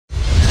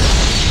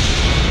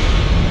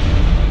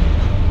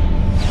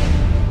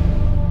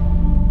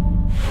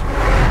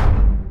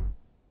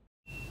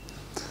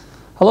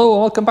Hello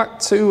and welcome back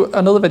to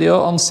another video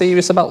on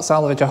Serious About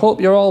Salvage. I hope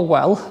you're all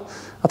well.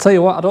 I'll tell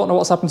you what, I don't know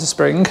what's happened to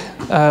spring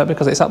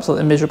because it's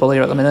absolutely miserable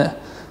here at the minute.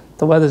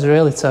 The weather's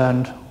really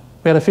turned.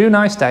 We had a few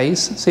nice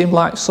days, it seemed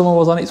like summer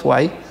was on its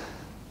way,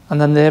 and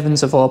then the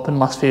heavens have opened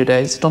last few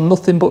days. It's done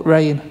nothing but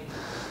rain.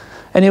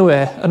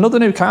 Anyway, another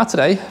new car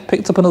today,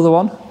 picked up another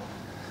one.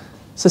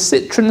 It's a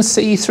Citroen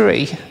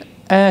C3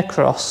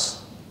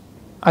 AirCross.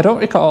 I don't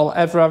recall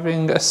ever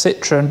having a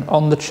Citroen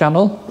on the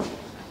channel.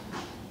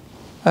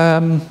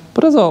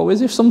 But as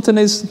always, if something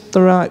is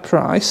the right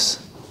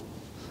price,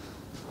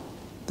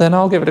 then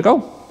I'll give it a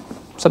go.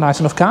 It's a nice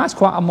enough car. It's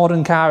quite a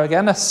modern car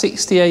again, a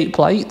 68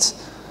 plate.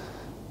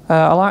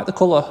 I like the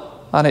colour,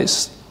 and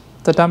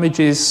the damage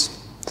is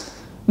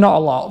not a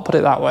lot, put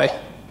it that way.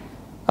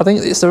 I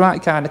think it's the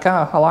right kind of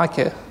car. I like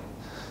it.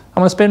 I'm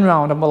going to spin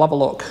round and we'll have a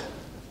look.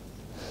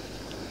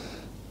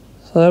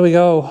 So there we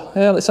go.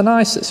 Yeah, it's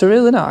a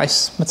really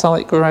nice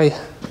metallic grey.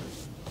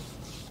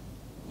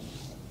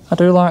 I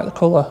do like the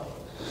colour.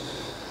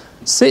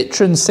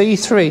 Citroen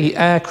C3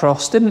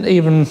 AirCross, didn't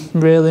even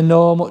really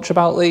know much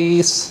about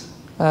these.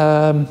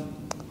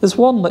 There's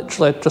one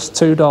literally just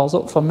 2 doors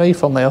up from me,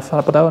 funnily enough,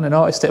 but I only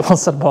noticed it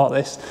once I bought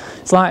this.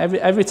 It's like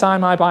every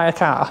time I buy a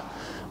car,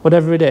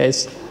 whatever it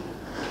is,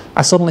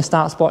 I suddenly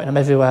start spotting them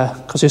everywhere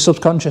because your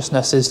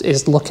subconsciousness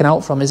is looking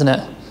out for them, isn't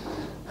it?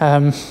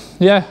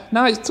 Yeah,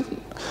 no,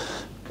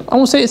 I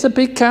won't say it's a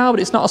big car,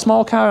 but it's not a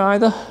small car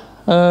either.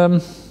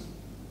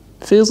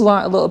 Feels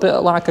like a little bit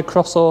like a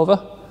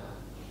crossover.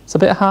 It's a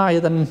bit higher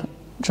than,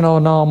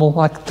 normal,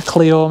 like the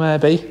Clio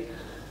maybe.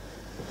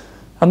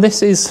 And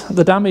this is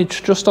the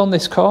damage just on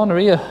this corner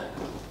here.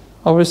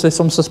 Obviously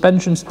some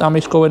suspension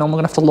damage going on we're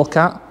going to have to look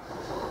at.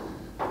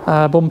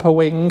 Bumper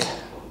wing.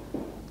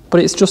 But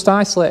it's just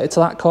isolated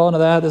to that corner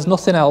there. There's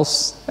nothing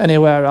else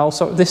anywhere else.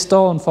 So this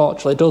door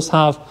unfortunately does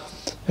have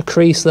a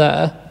crease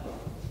there.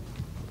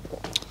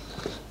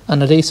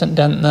 And a decent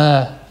dent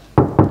there.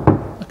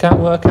 I can't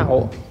work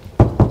out.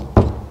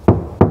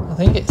 I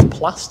think it's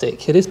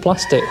plastic. It is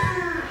plastic.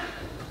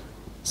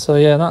 So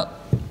yeah, that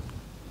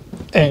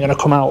ain't gonna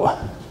come out.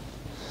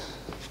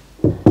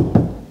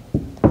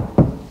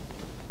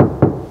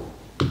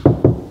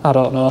 I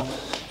don't know.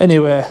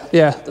 Anyway,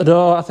 yeah, the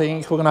door I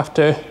think we're gonna have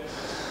to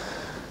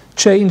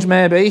change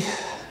maybe.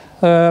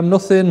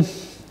 Nothing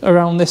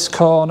around this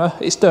corner.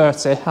 It's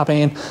dirty. I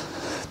mean,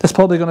 there's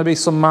probably gonna be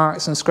some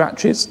marks and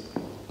scratches.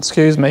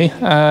 Excuse me.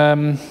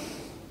 When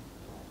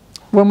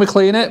we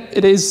clean it,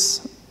 it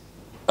is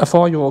a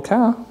 4-year-old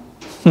car.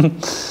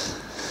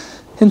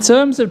 In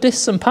terms of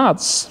discs and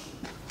pads,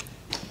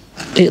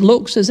 it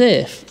looks as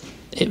if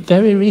it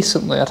very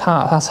recently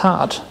has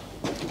had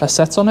a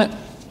set on it,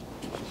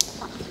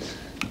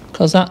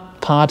 because that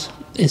pad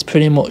is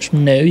pretty much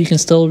new. You can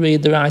still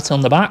read the writing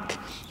on the back.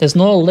 There's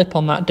no lip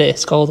on that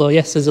disc, although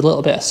yes, there's a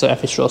little bit of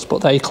surface rust,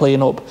 but they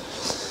clean up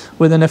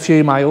within a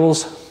few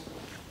miles.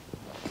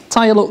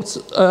 Tyre looked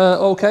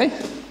okay.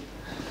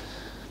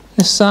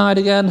 This side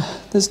again,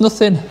 there's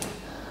nothing.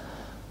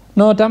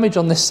 No damage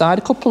on this side.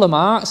 A couple of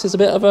marks. There's a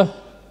bit of a...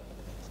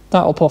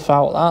 That'll puff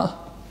out,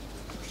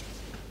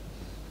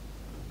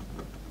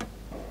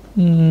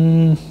 that.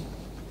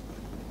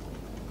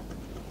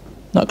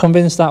 Not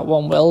convinced that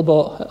one will,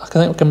 but I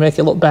think we can make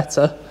it look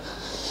better.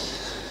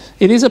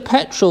 It is a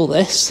petrol,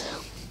 this.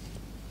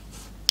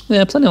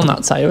 Yeah, plenty on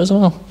that tyre as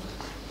well.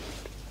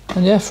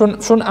 And yeah,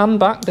 front and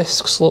back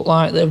discs look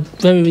like they've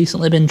very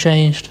recently been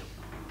changed.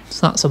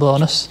 So that's a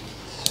bonus.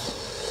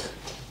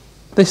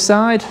 This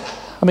side...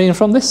 I mean,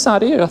 from this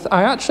side here,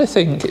 I actually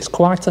think it's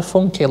quite a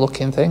funky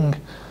looking thing.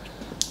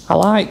 I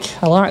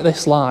like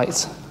this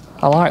light.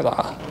 I like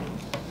that.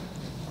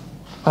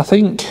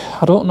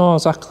 I don't know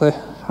exactly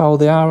how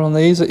they are on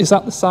these. Is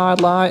that the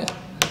side light?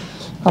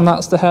 And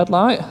that's the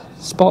headlight?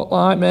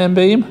 Spotlight, main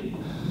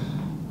beam?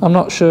 I'm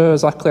not sure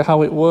exactly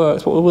how it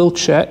works, but we will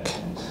check.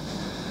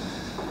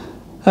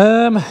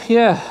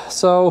 Yeah,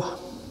 so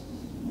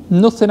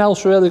nothing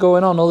else really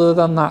going on other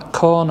than that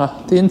corner.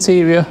 The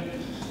interior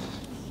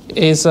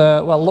is,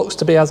 well, looks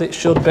to be as it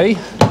should be.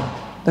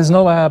 There's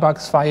no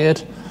airbags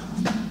fired.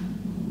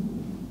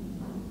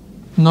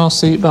 No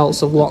seat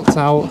belts have locked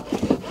out.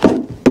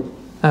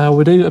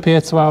 We do appear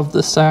to have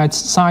the side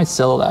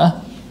sill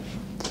there.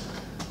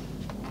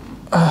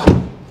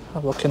 Have a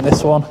look in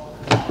this one.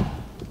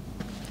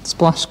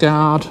 Splash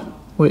guard,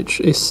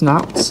 which is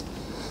snapped.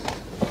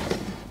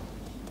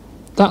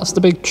 That's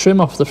the big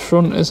trim off the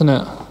front, isn't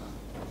it?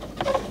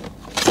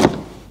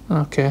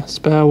 Okay,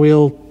 spare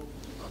wheel.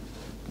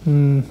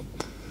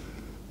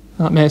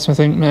 That makes me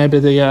think maybe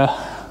the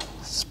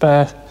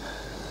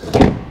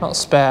not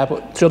spare,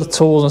 but the other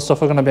tools and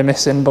stuff are going to be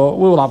missing, but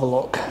we will have a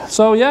look.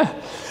 So yeah,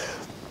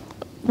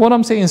 what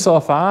I'm seeing so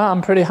far,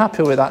 I'm pretty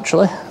happy with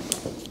actually.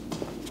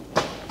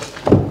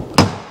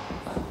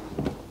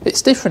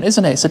 It's different,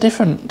 isn't it? It's a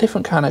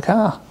different kind of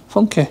car.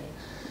 Funky.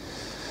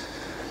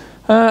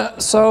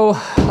 So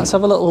let's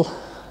have a little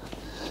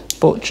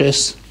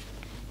butchers.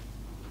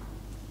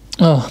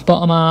 Oh,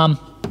 bottom arm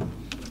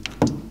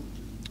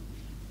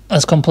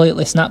has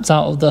completely snapped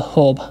out of the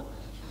hub.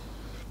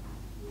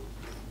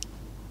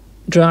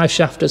 drive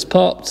shaft has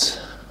popped.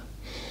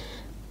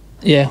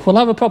 Yeah, we'll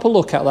have a proper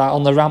look at that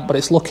on the ramp, but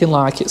it's looking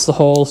like it's the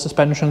whole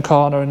suspension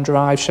corner and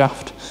drive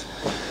shaft.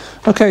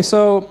 Okay,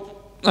 so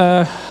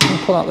I'll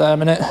put that there a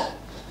minute.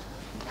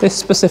 This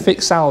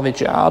specific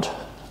salvage yard,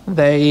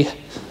 they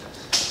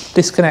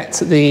disconnect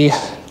the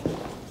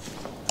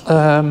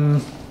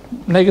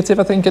negative,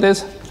 I think it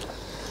is.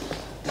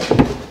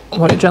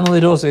 What it generally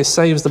does is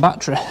saves the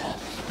battery,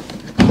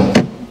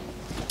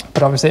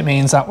 but obviously it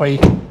means that we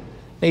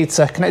need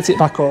to connect it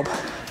back up.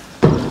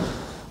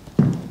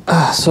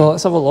 So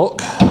let's have a look,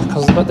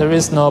 because there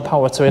is no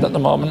power to it at the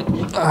moment.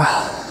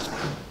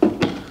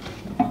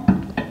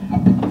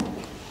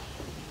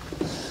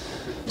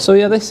 So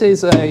yeah, this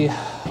is a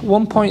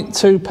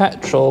 1.2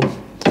 petrol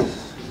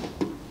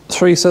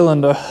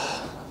 3-cylinder.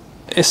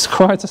 It's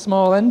quite a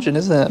small engine,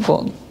 isn't it?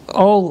 But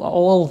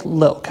all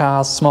little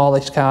cars,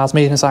 smallish cars,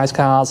 medium-sized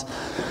cars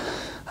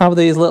have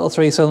these little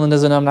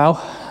 3-cylinders in them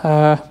now.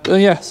 But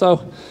yeah,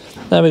 so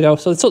there we go.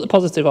 So they took the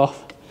positive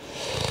off.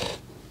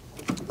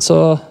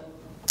 So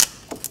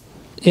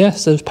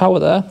yes, there's power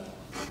there.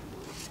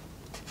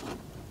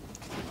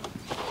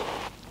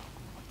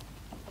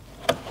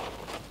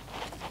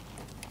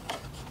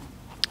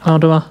 How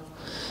do I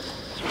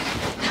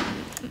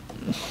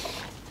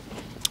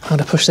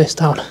push this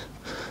down?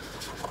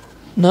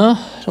 No,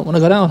 I don't want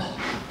to go down.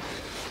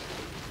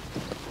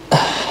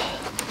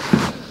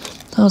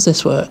 How does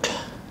this work?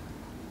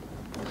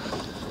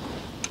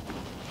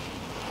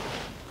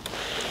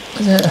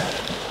 Is it?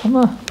 Am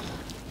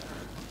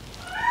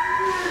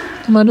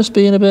I just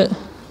being a bit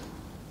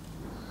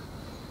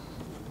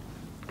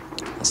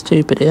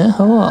stupid here,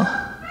 or what?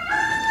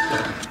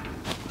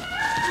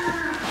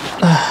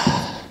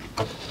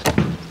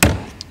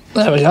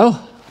 There we go.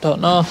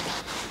 Don't know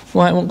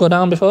why it won't go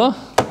down before.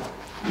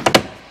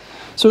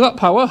 So we've got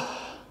power.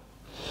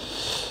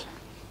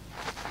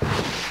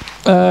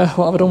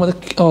 What have I done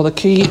with the... Oh, the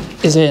key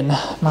is in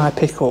my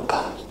pickup.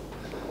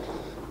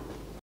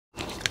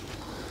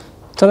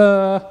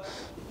 Ta-da!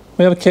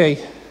 We have a key.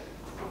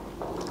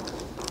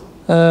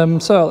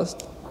 So let's...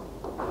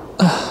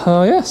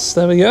 Oh yes,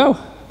 there we go.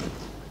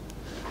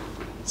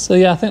 So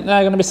yeah, I think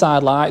they're going to be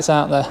side lights,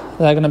 aren't they?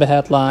 They're going to be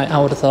headlight,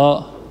 I would have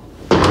thought.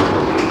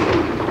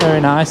 Very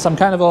nice. I'm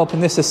kind of hoping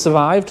this has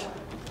survived.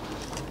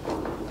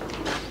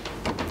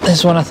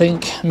 This one I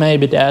think may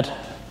be dead.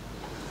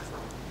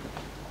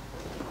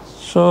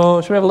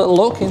 So, should we have a little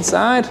look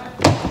inside?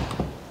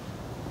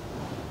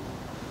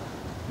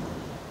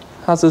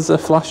 Hazards are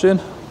flashing.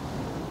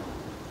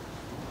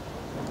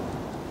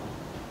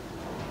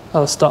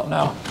 I'll stop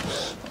now.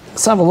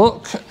 Let's have a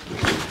look.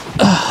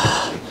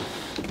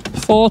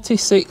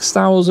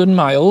 46,000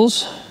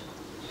 miles.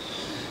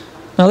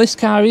 Now this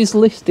car is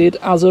listed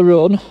as a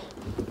run,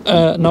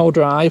 no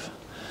drive.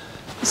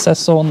 It says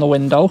so on the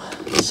window.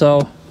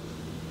 So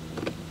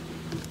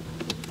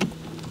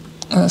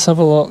let's have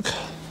a look. So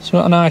we've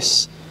got a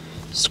nice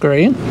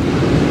screen.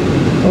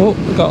 Oh,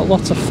 we've got a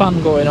lot of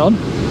fan going on.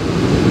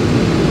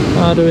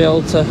 How do we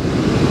alter?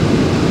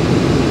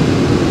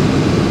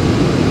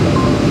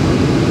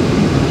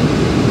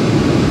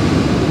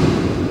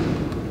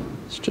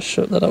 Let's just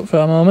shut that up for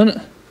a moment.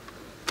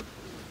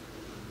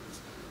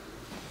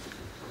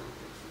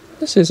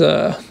 This is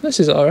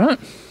all right.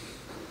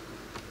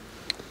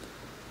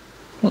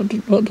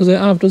 What does it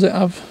have? Does it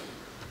have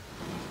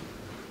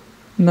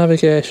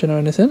navigation or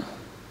anything?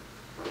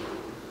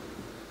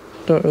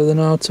 Don't really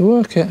know how to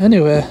work it.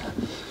 Anyway,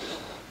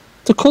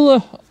 the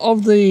colour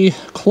of the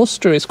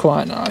cluster is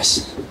quite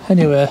nice.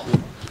 Anyway,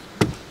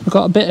 we've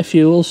got a bit of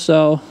fuel,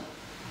 so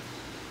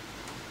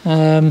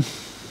let's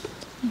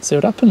see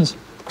what happens.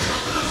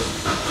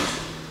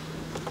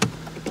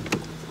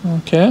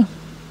 Okay,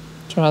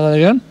 try that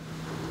again.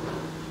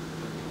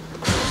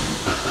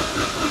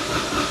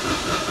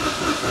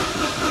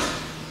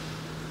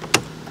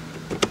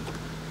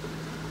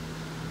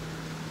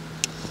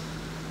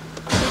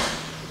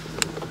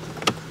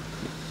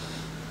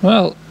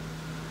 Well,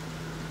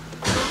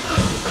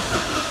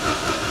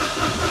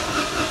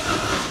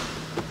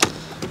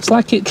 it's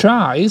like it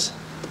tries.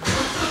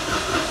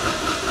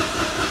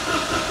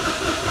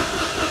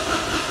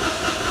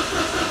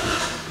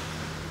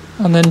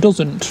 And then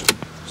doesn't.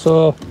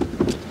 So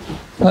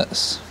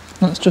let's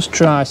just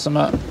try some.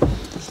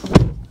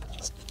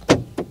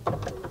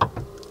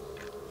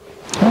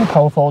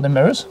 Power folding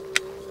mirrors.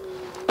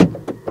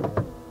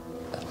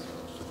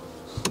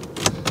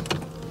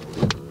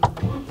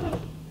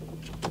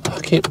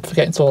 Keep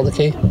forgetting to hold the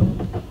key.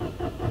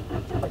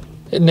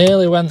 It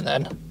nearly went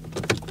then.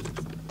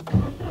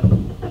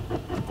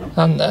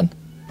 And then.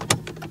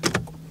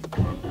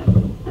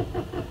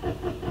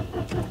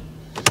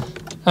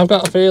 I've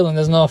got a feeling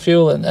there's no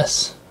fuel in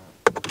this.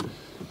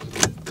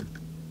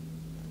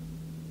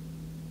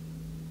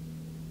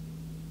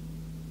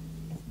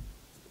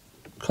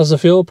 Because the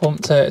fuel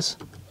pump takes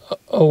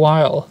a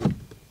while.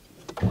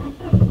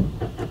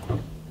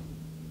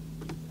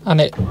 And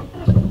it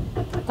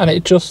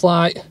just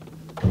like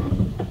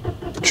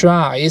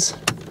tries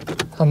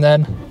and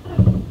then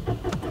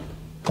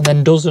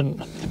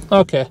doesn't.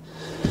 Okay,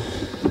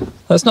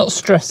 let's not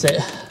stress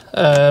it.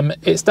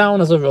 It's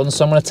down as a run,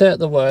 so I'm going to take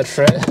the word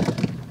for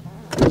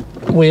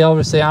it. We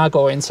obviously are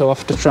going to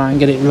have to try and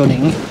get it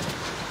running,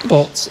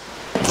 but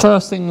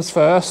first things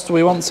first,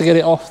 we want to get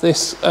it off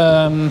this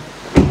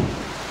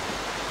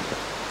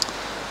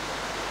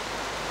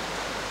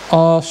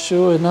or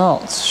should we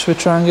not? Should we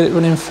try and get it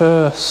running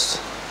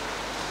first?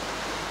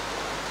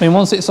 I mean,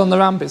 once it's on the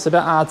ramp, it's a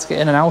bit hard to get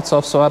in and out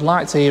of, so I'd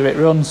like to hear it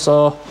run.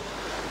 So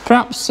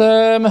perhaps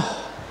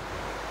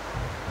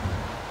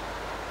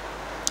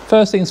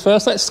first things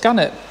first, let's scan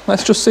it.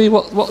 Let's just see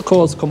what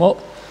codes come up.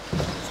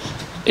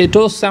 It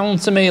does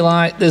sound to me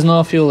like there's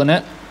no fuel in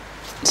it,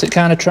 so it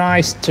kind of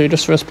tries to,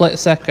 just for a split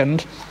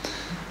second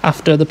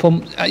after the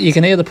pump. You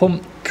can hear the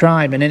pump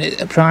priming, and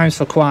it primes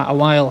for quite a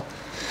while,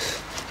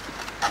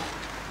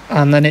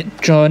 and then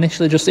it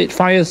initially it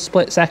fires a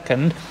split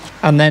second,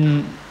 and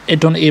then it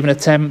doesn't even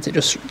attempt, it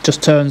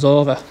just turns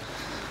over.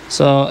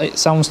 So it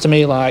sounds to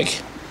me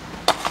like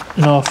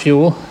no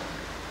fuel.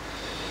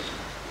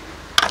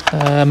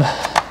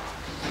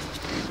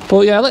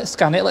 But yeah, let's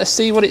scan it, let's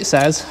see what it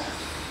says.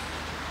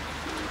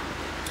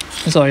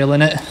 There's oil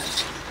in it,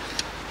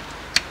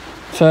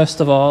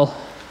 first of all,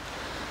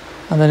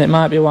 and then it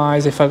might be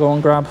wise if I go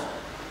and grab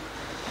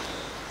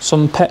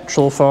some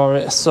petrol for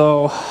it.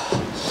 So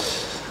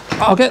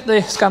I'll get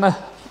the scanner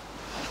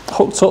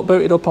hooked up,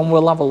 booted up, and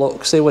we'll have a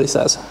look, see what it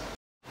says.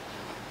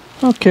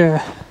 Okay.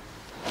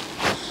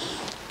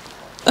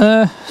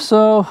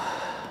 So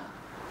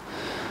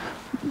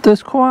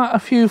there's quite a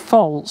few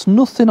faults,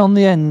 nothing on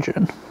the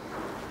engine.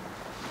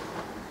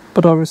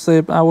 But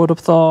obviously I would have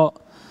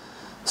thought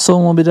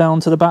some will be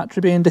down to the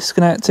battery being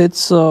disconnected,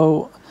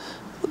 so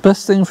the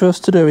best thing for us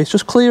to do is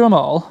just clear them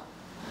all,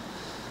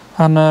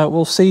 and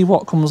we'll see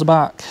what comes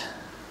back.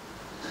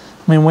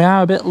 I mean, we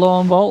are a bit low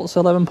on volts,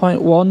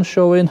 11.1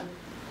 showing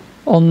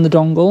on the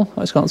dongle.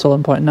 It's gone to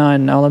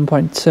 11.9 now,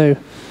 11.2. So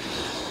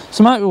it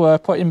might be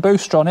worth putting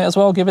booster on it as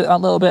well, give it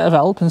that little bit of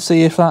help and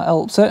see if that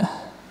helps it.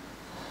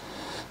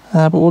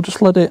 But we'll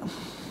just let it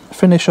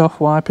finish off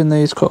wiping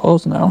these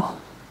codes now.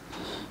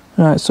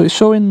 Right, so it's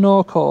showing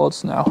no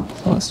codes now.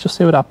 So let's just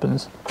see what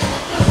happens.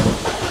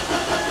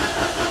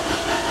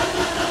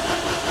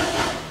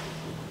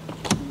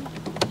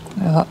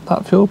 Yeah,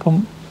 that fuel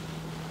pump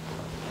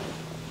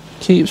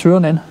keeps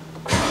running.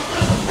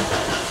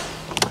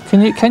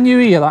 Can you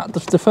hear that?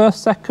 The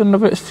first second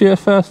of its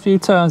first few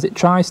turns, it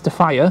tries to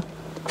fire,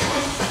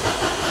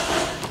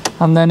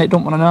 and then it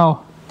don't want to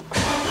know.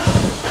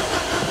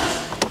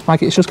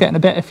 Like it's just getting a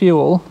bit of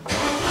fuel,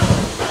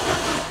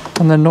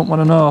 and then don't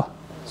want to know.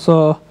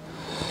 So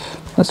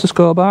let's just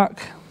go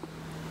back.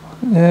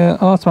 Yeah,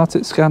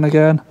 automatic scan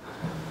again.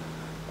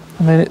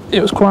 I mean,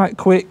 it was quite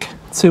quick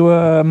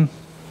to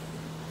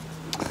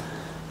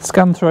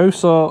scan through,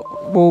 so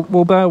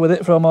we'll bear with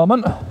it for a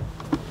moment.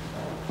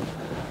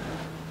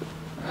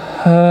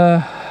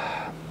 So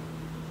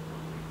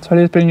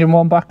it is bringing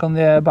one back on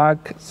the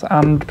airbags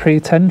and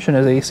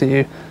pre-tensioners ECU.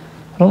 I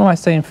don't know why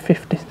it's saying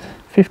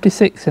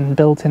 56 in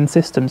built-in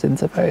systems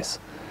interface.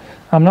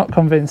 I'm not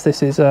convinced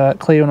this is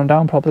clearing them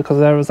down properly, because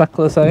they're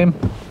exactly the same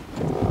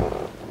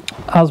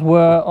as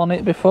were on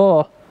it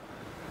before.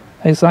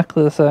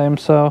 Exactly the same,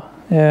 so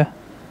yeah.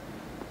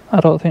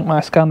 I don't think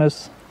my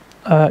scanner's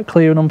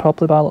clearing them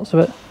properly by lots of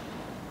it.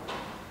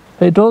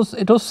 It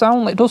does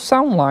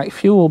sound like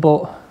fuel,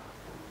 but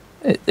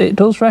it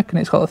does reckon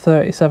it's got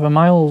 37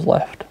 miles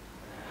left.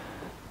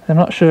 I'm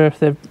not sure if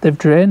they've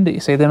drained it, you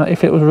see.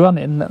 If it was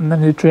running and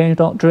then they drained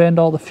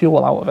all the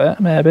fuel out of it,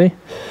 maybe.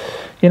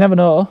 You never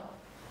know.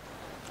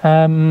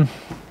 But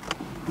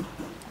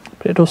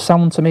it does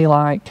sound to me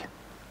like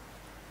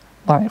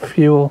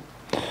fuel.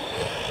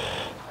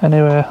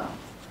 Anyway,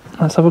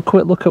 let's have a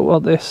quick look at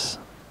what this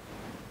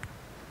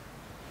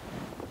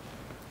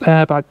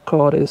airbag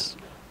code is.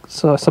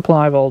 So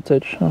supply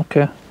voltage,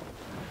 okay.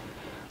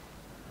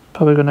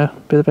 Probably going to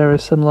be very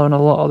similar in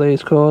a lot of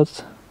these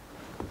codes.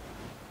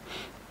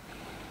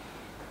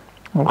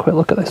 Have a quick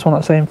look at this one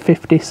that's saying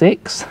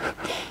 56.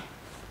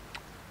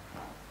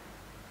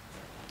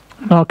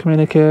 No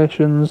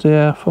communications,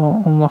 yeah,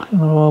 for unlocking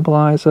the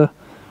immobiliser.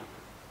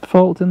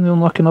 Fault in the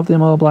unlocking of the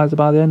immobiliser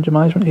by the engine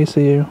management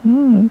ECU.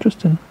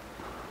 Interesting.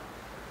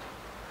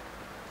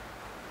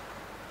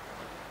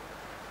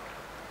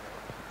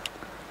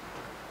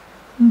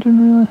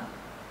 Didn't really.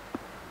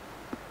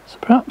 So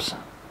perhaps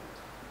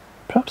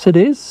it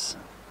is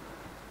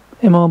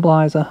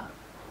immobiliser.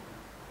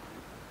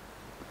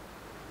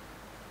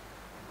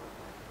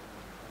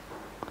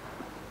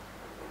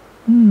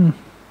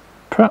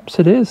 Perhaps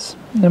it is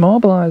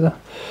immobiliser.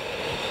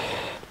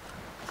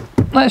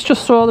 Let's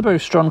just throw the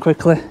booster on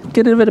quickly,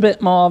 give it a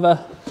bit more of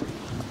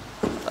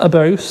a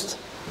boost,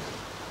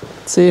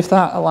 see if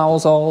that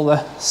allows all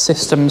the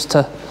systems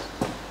to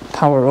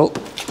power up.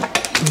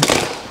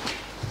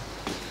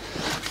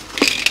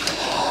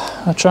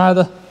 I'll try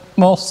the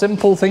most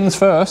simple things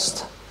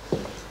first.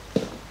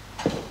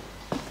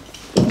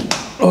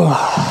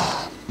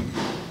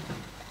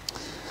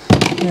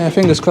 Yeah,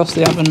 fingers crossed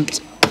they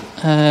haven't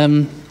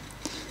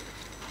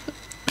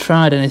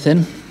fried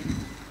anything.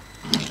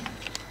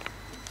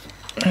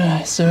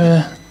 Is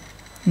there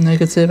a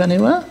negative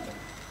anywhere?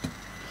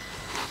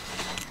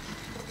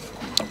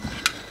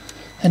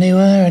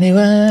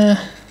 Anywhere?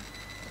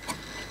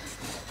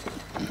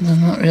 No,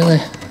 not really.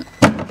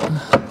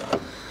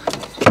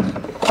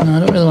 No, I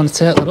don't really want to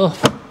take that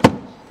off.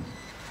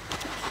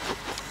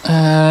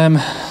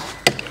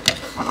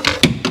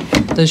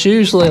 There's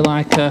usually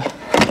like a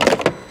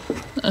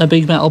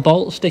big metal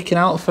bolt sticking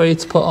out for you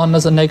to put on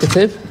as a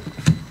negative,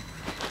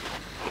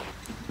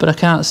 but I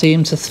can't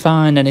seem to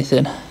find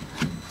anything.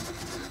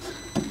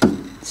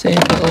 See if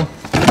it'll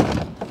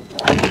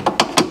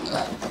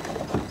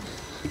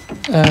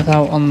earth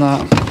out on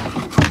that.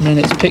 I mean,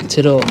 it's picked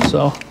it up,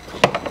 so.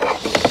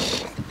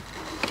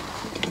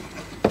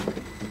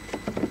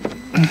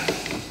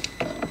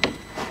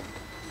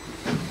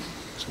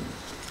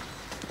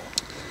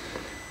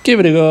 Give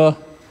it a go.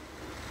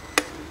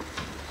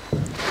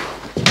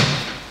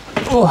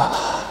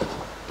 Oh.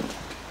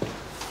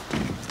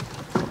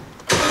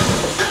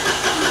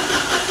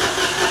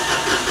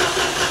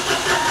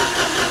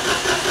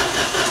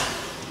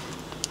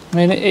 I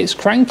mean, it's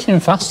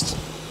cranking fast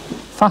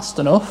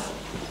enough.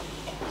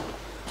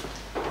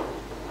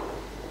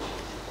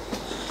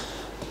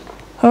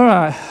 All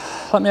right,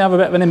 let me have a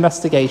bit of an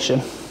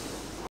investigation.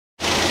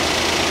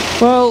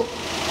 Well,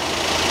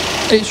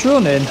 it's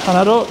running, and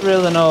I don't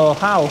really know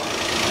how.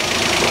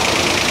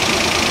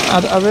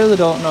 I really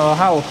don't know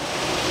how.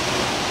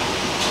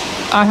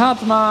 I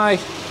had my,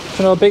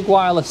 big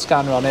wireless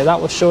scanner on it. That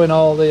was showing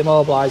all the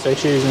immobiliser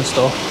issues and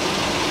stuff.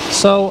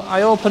 So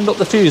I opened up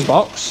the fuse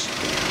box.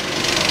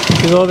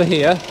 It's over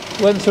here.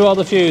 Went through all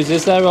the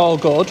fuses. They're all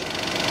good.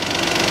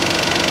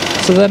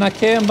 So then I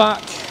came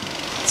back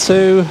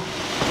to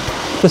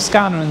the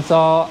scanner and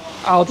thought,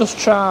 I'll just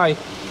try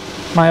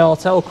my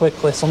hotel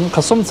quickly,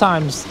 because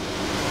sometimes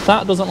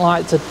that doesn't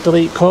like to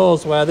delete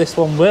codes where this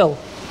one will.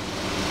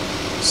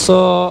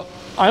 So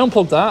I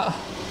unplugged that,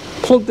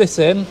 plugged this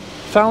in,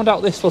 found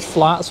out this was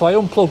flat, so I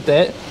unplugged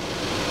it,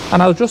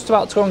 and I was just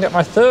about to go and get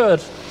my third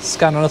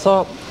scanner, and I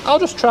thought, I'll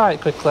just try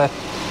it quickly.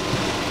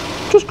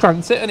 Just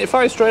cranked it and it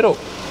fired straight up.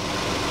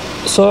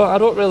 So I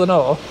don't really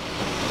know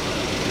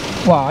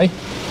why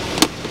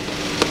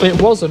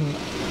it wasn't.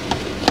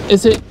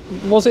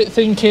 Was it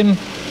thinking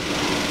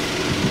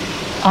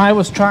I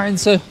was trying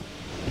to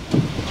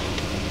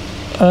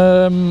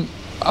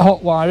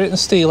hotwire it and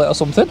steal it or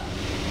something?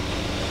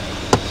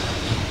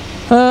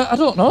 I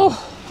don't know.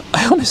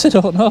 I honestly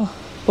don't know.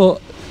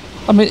 But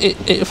I mean,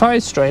 it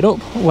fired straight up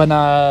when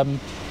I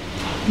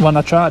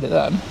tried it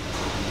then.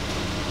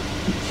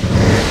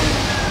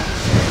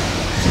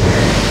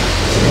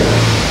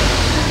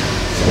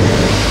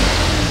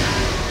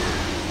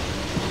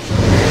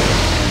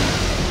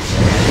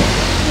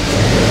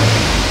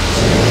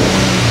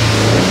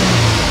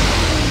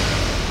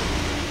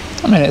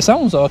 I mean, it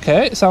sounds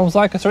okay. It sounds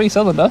like a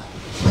 3-cylinder.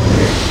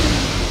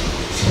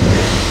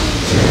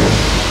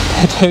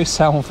 They do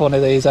sound funny,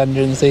 these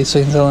engines, these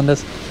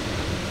 3-cylinders.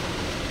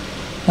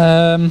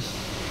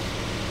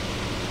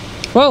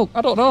 Well, I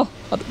don't know,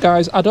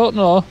 guys. I don't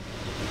know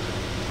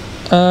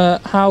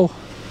how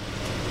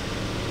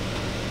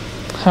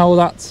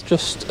that's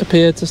just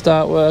appeared to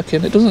start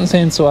working. It doesn't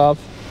seem to have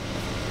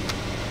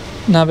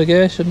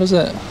navigation, does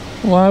it?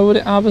 Why would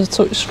it have a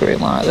touch screen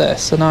like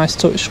this, a nice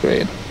touch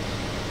screen,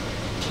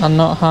 and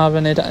not have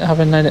any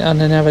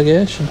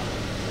navigation?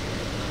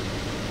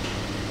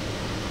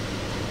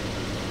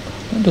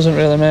 It doesn't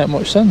really make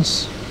much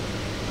sense.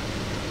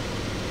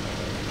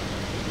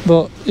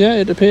 But yeah,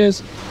 it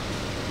appears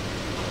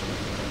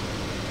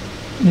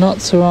not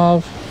to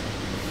have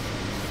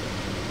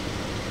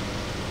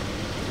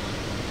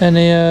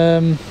any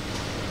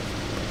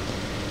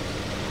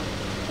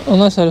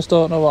unless I just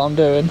don't know what I'm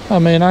doing. I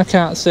mean, I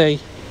can't see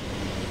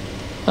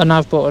a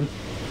nav button.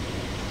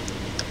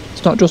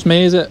 It's not just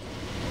me, is it?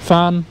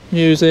 Fan,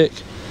 music,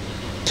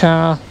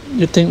 car.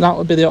 You'd think that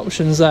would be the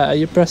options there.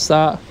 You press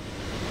that.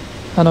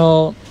 I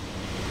know.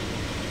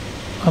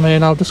 I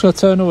mean, I'm just going to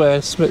turn away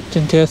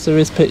in case there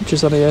is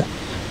pictures on here.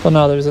 Oh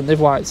no, there isn't. They've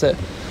wiped it.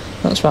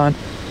 That's fine.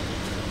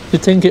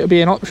 You'd think it would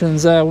be in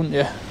options there, wouldn't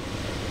you?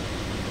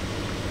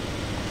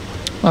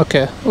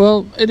 Okay.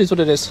 Well, it is what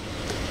it is.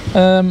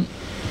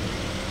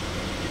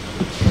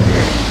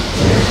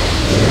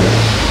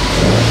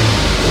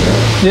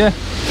 Yeah.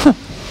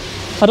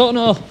 I don't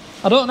know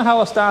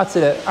how I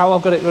started it, how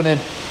I've got it running,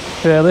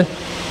 really.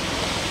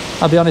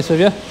 I'll be honest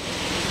with you.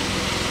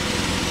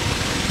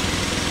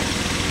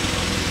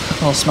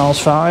 All smells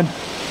fine.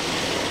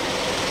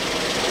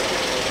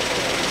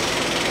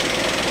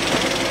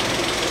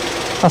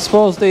 I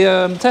suppose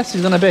the test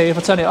is going to be if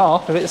I turn it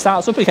off, if it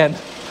starts up again,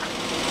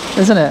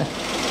 isn't it?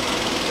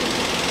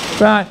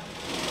 Right,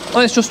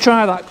 let's just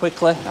try that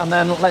quickly, and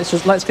then let's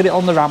get it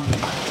on the ramp.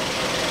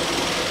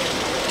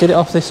 Get it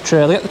off this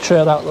trailer, get the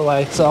trailer out of the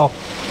way. So,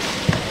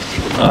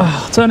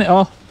 turn it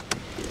off.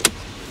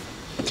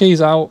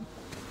 Keys out.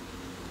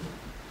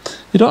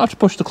 You don't have to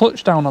push the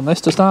clutch down on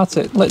this to start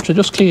it. Literally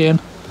just key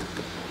in.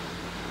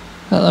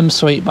 Let them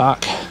sweep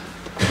back.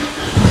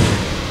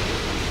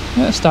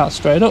 Yeah, it starts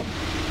straight up.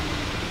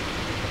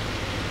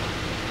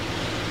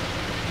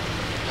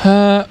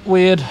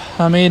 Weird.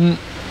 I mean,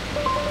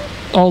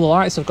 all the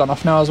lights have gone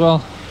off now as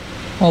well.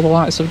 All the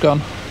lights have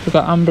gone. We've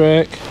got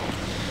handbrake,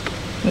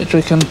 which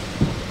we can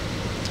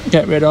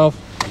get rid of.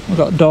 We've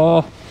got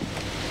door.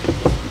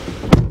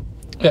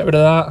 Get rid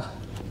of that.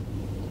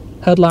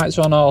 Headlights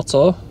are on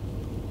auto,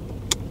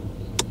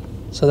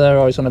 so they're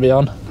always going to be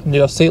on. And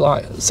you have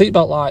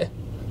seatbelt light.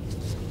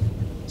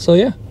 So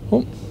yeah,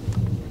 oh.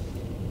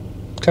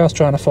 Car's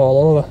trying to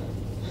fall over.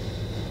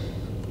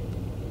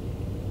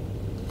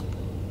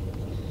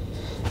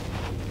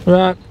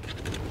 Right,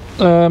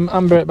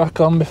 handbrake back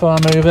on before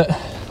I move it.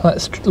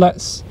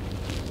 Let's.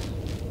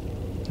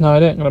 No,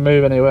 it ain't going to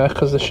move anywhere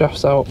because the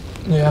shaft's out.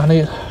 Yeah, I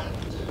need.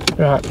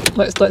 Right,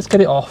 let's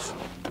get it off.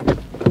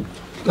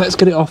 Let's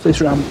get it off this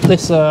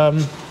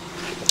trailer.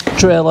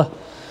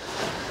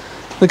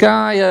 The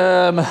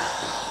guy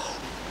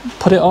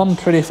put it on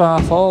pretty far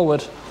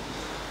forward,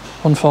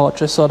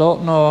 unfortunately, so I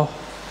don't know.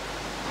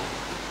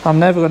 I'm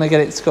never going to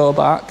get it to go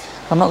back.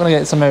 I'm not going to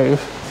get it to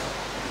move.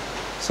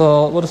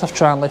 So we'll just have to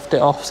try and lift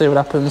it off, see what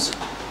happens.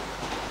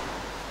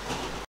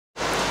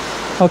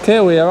 Okay,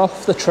 we are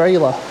off the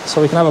trailer,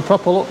 so we can have a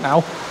proper look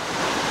now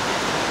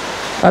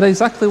at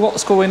exactly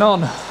what's going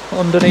on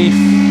underneath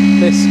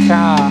this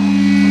car.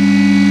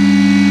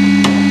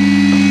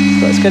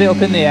 So let's get it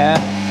up in the air.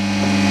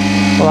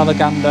 We'll have a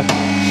gander.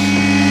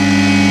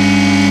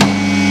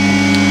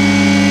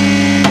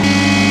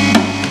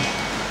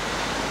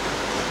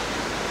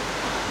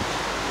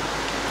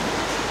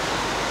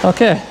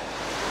 Okay,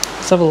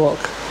 let's have a look.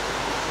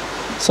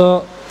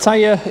 So,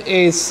 tyre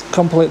is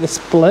completely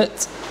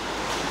split.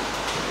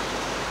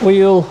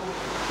 Wheel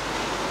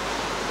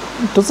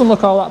doesn't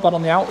look all that bad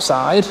on the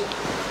outside,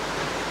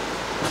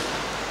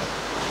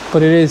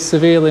 but it is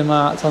severely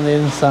marked on the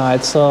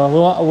inside, so we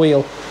want a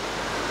wheel.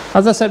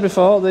 As I said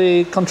before,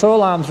 the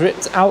control arm's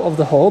ripped out of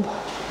the hub,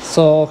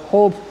 so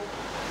hub,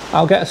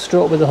 I'll get a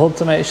strut with the hub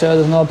to make sure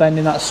there's no bend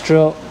in that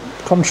strut.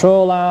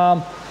 Control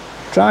arm,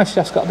 drive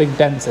shaft's got a big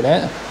dent in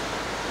it,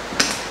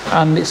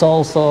 and it's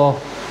also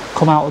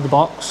come out of the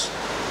box,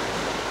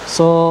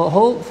 so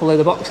hopefully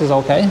the box is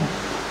okay.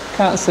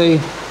 Can't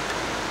see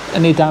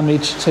any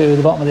damage to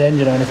the bottom of the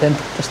engine or anything,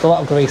 just a lot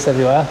of grease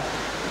everywhere.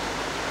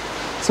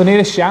 So we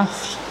need a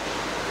shaft.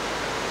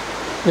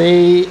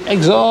 The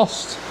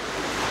exhaust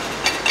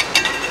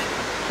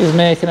is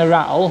making a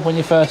rattle when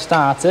you first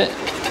start it,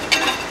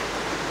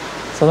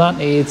 so that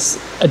needs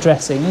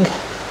addressing.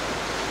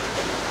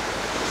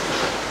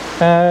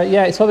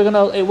 Yeah, it's probably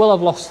it will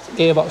have lost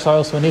gearbox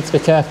oil, so we need to be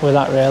careful with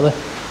that really.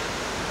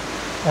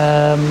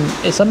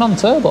 It's a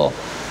non-turbo,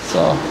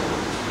 so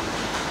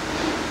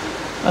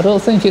I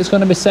don't think it's going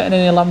to be setting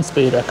any land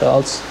speed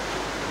records.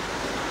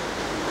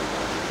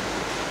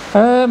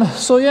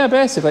 So yeah,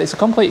 basically it's a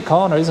complete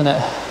corner, isn't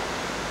it?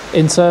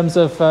 In terms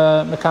of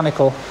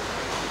mechanical,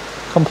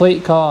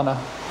 complete corner.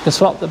 You can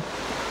swap the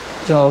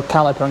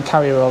caliper and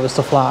carrier over,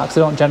 stuff like that, because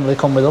they don't generally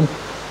come with them.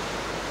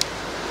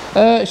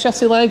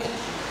 Chassis leg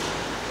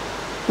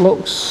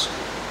looks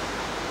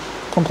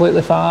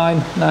completely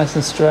fine, nice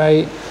and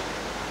straight.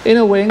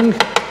 Inner wing,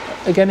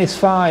 again, is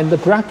fine. The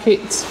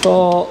brackets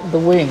for the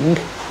wing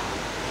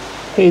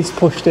is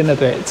pushed in a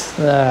bit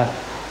there,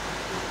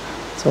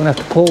 so I'm going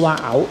to have to pull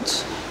that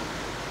out.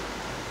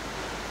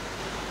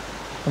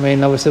 I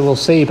mean, obviously we'll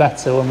see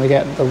better when we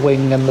get the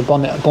wing and the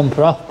bonnet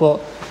bumper off, but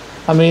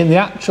I mean the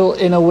actual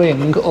inner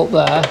wing up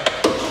there,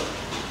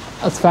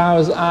 as far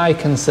as I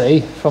can see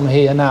from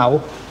here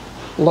now,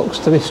 looks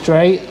to be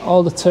straight.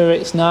 All the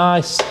turret's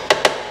nice,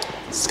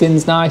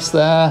 skin's nice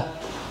there.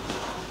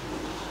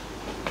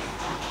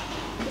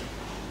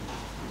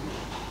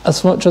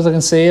 As much as I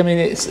can see, I mean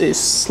it's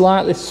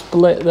slightly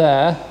split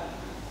there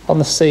on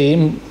the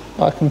seam.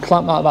 I can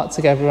clamp that back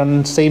together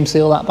and seam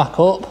seal that back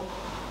up.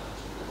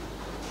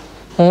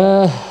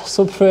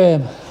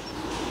 Subframe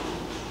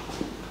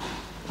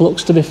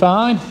looks to be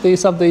fine.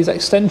 These have these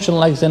extension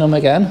legs in them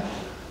again.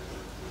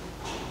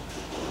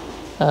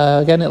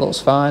 Again, it looks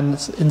fine.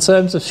 In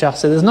terms of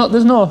chassis, there's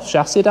no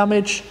chassis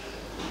damage.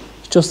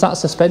 It's just that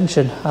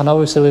suspension, and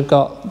obviously we've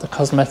got the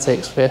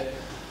cosmetics. We're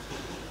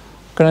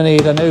going to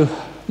need a new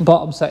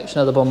bottom section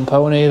of the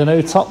bumper. We need a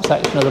new top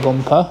section of the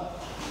bumper.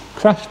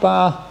 Crash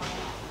bar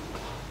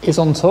is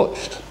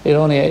untouched. It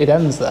only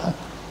ends there.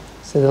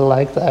 See the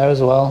leg there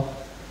as well.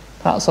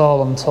 That's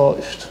all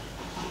untouched.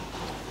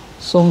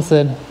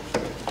 Something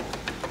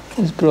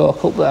is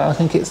broke up there. I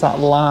think it's that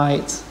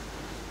light.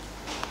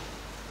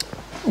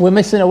 We're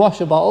missing a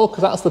washer bottle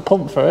because that's the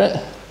pump for it.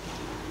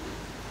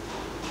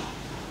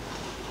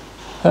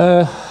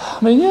 I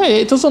mean, yeah,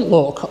 it doesn't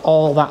look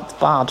all that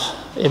bad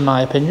in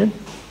my opinion.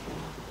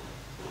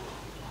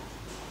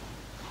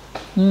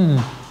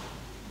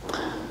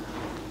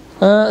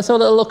 Let's have a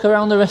little look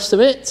around the rest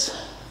of it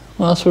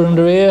whilst we're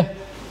under here.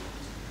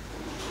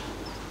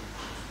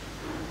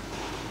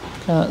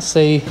 Can't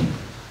see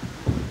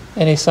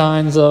any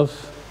signs of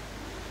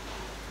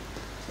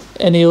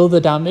any other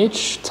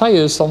damage.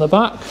 Tyres on the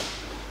back,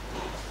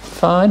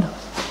 fine.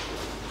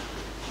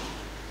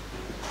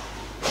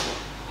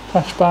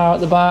 Crash bar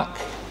at the back,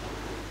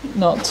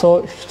 not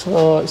touched,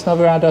 so it's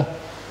never had a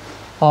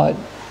Like,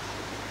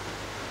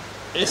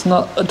 it's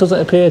not, it doesn't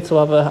appear to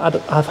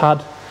have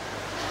had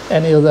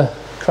any other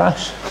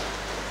crash.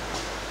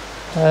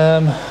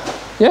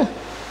 Yeah,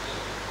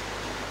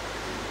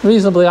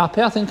 reasonably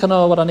happy. I think I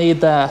know what I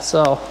need there,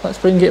 so let's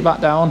bring it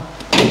back down.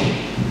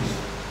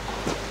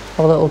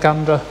 Have a little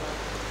gander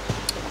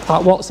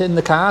at what's in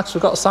the car, because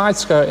we've got a side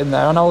skirt in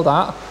there, I know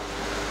that.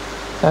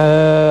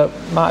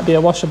 Might be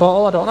a washer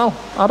bottle, I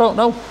don't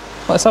know.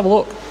 Let's have a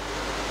look.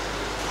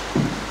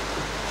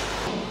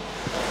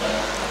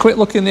 Quick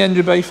look in the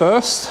engine bay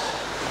first.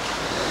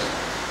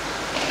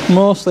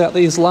 Mostly at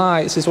these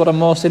lights is what I'm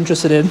most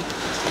interested in.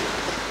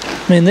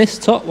 I mean, this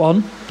top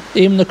one,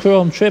 even the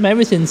chrome trim,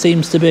 everything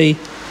seems to be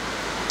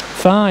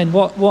fine.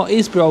 What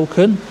is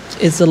broken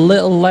is the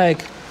little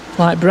leg,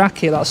 like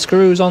bracket, that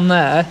screws on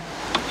there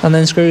and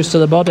then screws to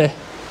the body.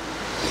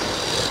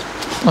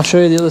 I'll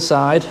show you the other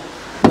side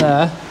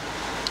there.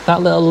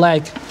 That little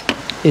leg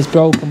is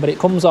broken, but it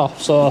comes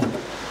off, so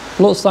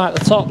looks like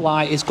the top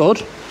light is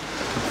good.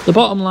 The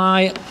bottom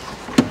light,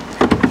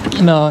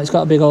 no, it's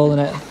got a big hole in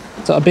it.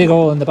 It's got a big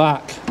hole in the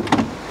back.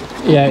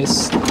 Yeah,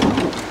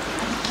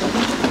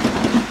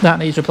 that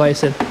needs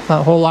replacing.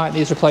 That whole light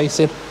needs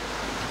replacing.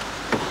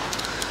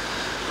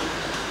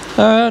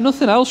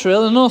 Nothing else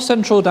really, no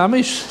central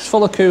damage. It's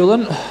full of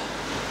coolant.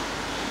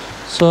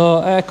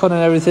 So aircon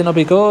and everything will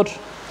be good.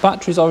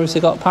 Battery's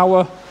obviously got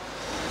power.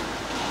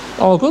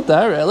 All good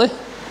there really.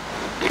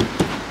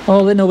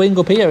 All inner wing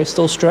up here is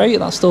still straight,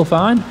 that's still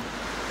fine.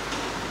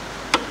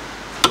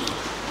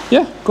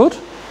 Yeah, good.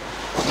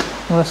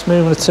 Let's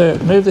move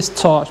this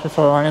torch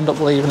before I end up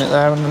leaving it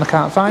there and then I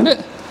can't find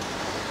it.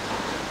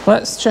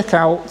 Let's check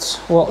out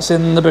what's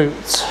in the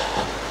boot.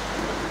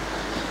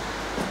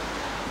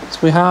 So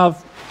we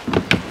have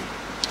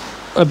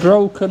a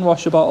broken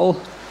washer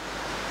bottle.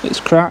 It's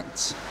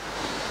cracked.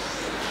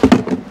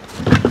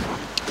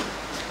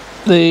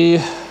 The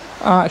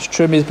arch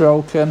trim is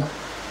broken.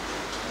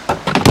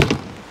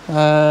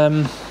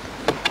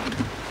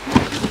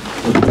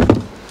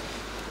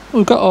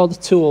 We've got all the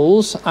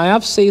tools. I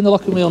have seen the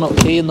locking wheel nut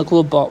key in the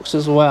glove box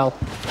as well.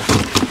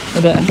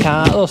 A bit of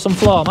card, oh, some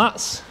floor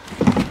mats.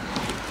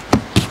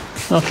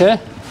 Okay.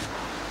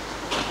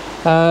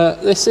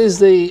 This is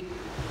the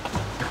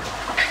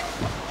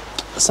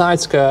side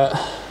skirt.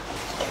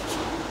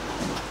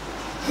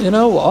 You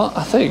know what?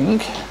 I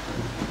think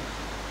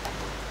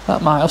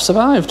that might have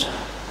survived.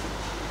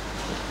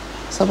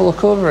 Let's have a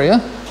look over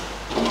here.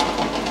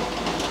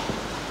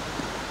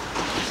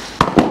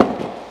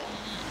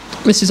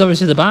 This is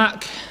obviously the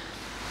back.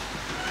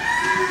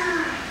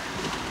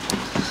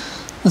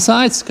 The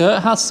side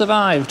skirt has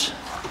survived.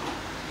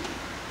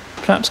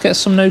 Perhaps get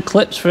some new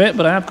clips for it,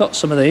 but I have got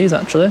some of these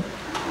actually.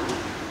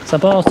 So I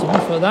bought them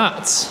for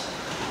that,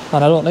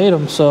 and I don't need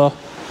them, so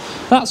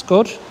that's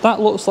good. That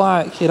looks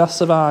like it has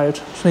survived.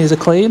 Just needs a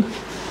clean.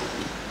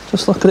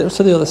 Just look at it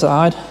to the other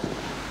side.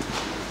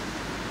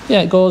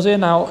 Yeah, it goes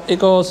in, out, it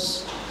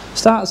goes,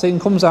 starts in,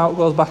 comes out,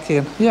 goes back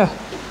in. Yeah,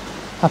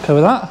 happy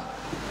with that.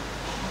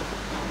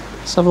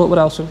 Let's have a look what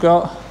else we've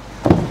got.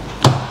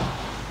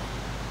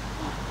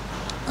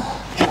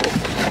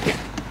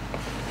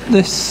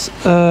 This,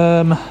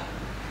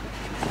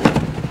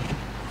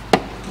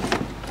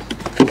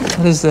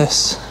 what is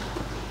this?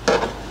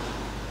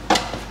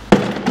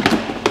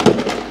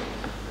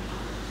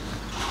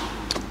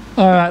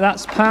 Alright,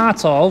 that's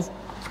part of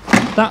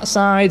that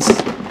side's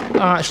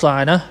arch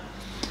liner,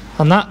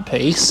 and that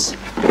piece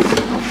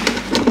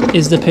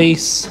is the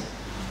piece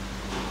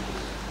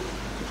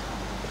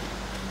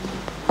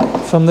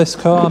from this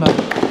corner.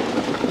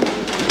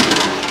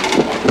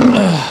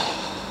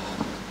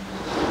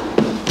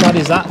 That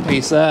is that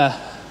piece there,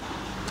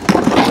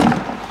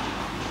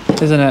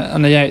 isn't it?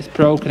 And yeah, it's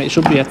broken. It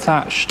should be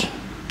attached.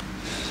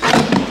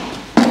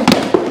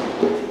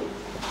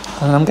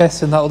 And I'm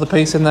guessing that other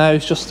piece in there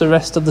is just the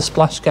rest of the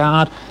splash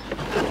guard.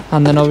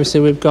 And then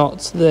obviously we've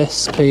got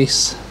this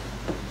piece,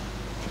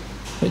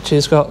 which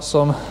has got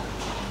some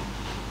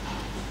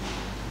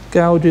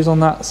gouges on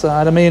that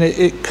side. I mean,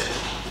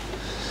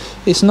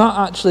 it's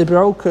not actually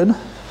broken.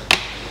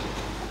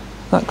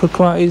 That could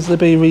quite easily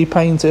be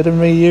repainted and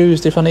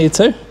reused if I need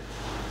to.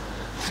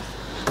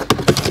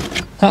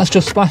 That's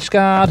just splash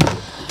guard.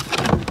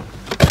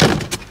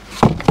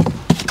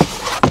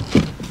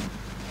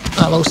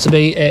 That looks to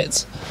be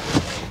it.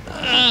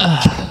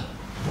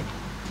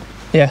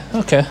 Yeah,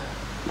 okay.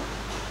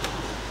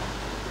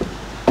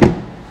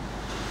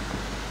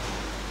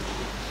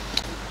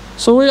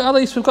 So at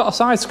least we've got a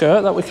side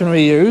skirt that we can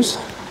reuse.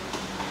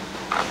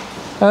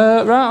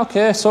 Right,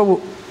 okay,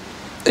 so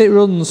it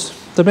runs.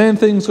 The main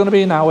thing's going to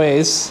be now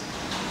is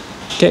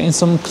getting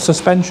some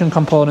suspension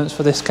components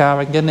for this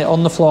car and getting it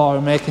on the floor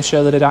and making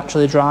sure that it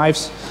actually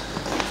drives.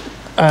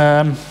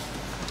 And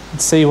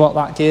see what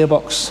that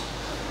gearbox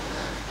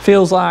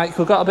feels like.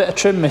 We've got a bit of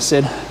trim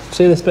missing.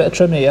 See this bit of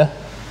trim here?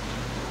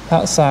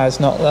 That side's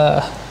not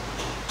there.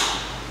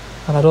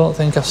 And I don't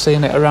think I've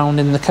seen it around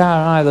in the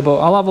car either, but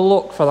I'll have a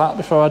look for that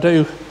before I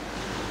do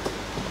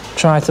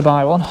try to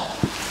buy one.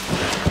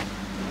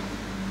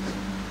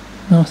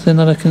 Nothing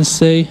that I can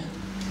see.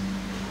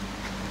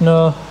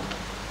 No.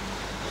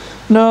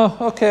 No,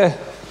 okay.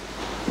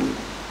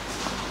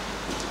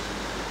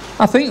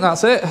 I think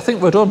that's it. I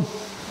think we're done.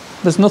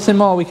 There's nothing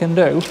more we can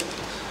do.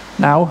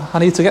 Now, I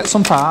need to get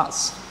some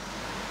parts.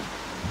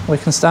 We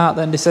can start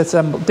then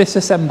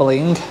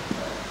disassembling.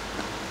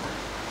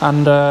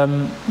 And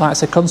like I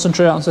said,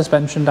 concentrate on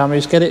suspension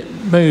damage, get it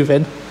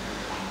moving.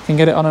 Can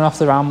get it on and off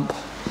the ramp.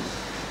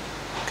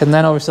 Can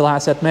then obviously, like I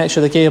said, make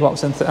sure the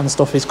gearbox and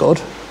stuff is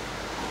good.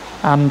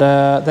 And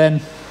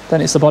then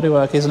it's the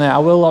bodywork, isn't it? I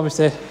will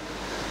obviously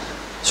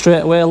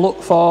straight away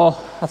look for,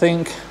 I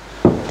think,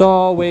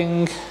 door,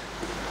 wing,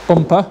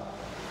 bumper.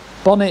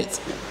 Bonnet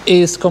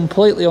is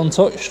completely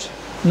untouched,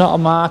 not a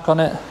mark on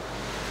it.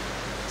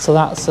 So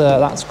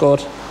that's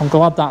good. I'm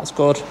glad that's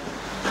good.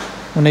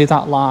 We need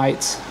that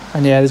light.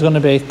 And yeah, there's going to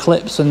be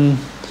clips and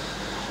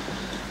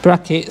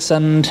brackets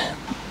and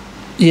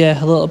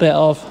yeah, a little bit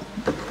of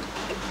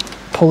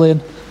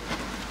pulling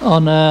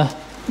on,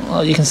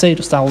 well, you can see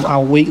just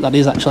how weak that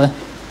is actually.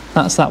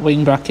 That's that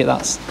wing bracket,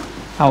 that's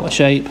out of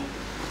shape.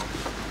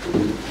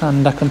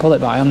 And I can pull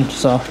it by hand,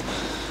 so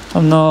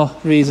I've no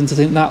reason to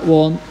think that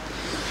won't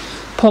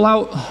pull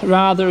out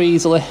rather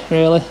easily,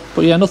 really.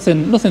 But yeah,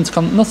 nothing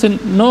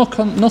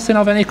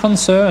of any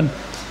concern.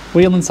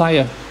 Wheel and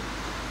tyre.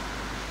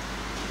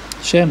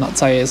 Shame that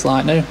tyre is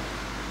like new.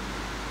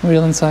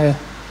 Wheel and tyre.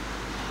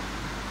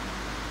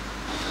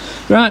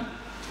 Right,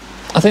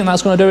 I think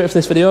that's going to do it for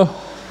this video.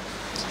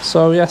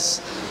 So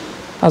yes,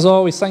 as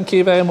always, thank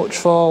you very much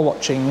for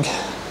watching.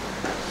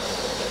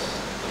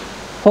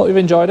 Hope you've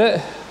enjoyed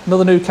it.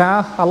 Another new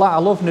car. I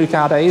love new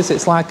car days.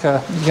 It's like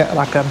you get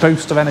like a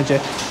boost of energy.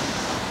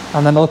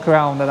 And then I look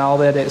around and all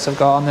the edits I've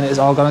got and then it's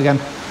all gone again.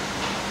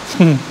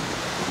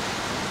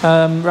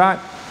 Right,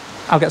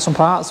 I'll get some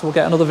parts, we'll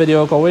get another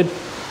video going,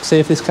 see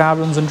if this car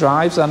runs and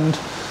drives, and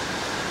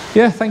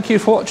yeah, thank you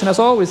for watching as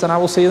always, and I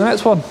will see you in the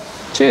next one.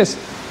 Cheers.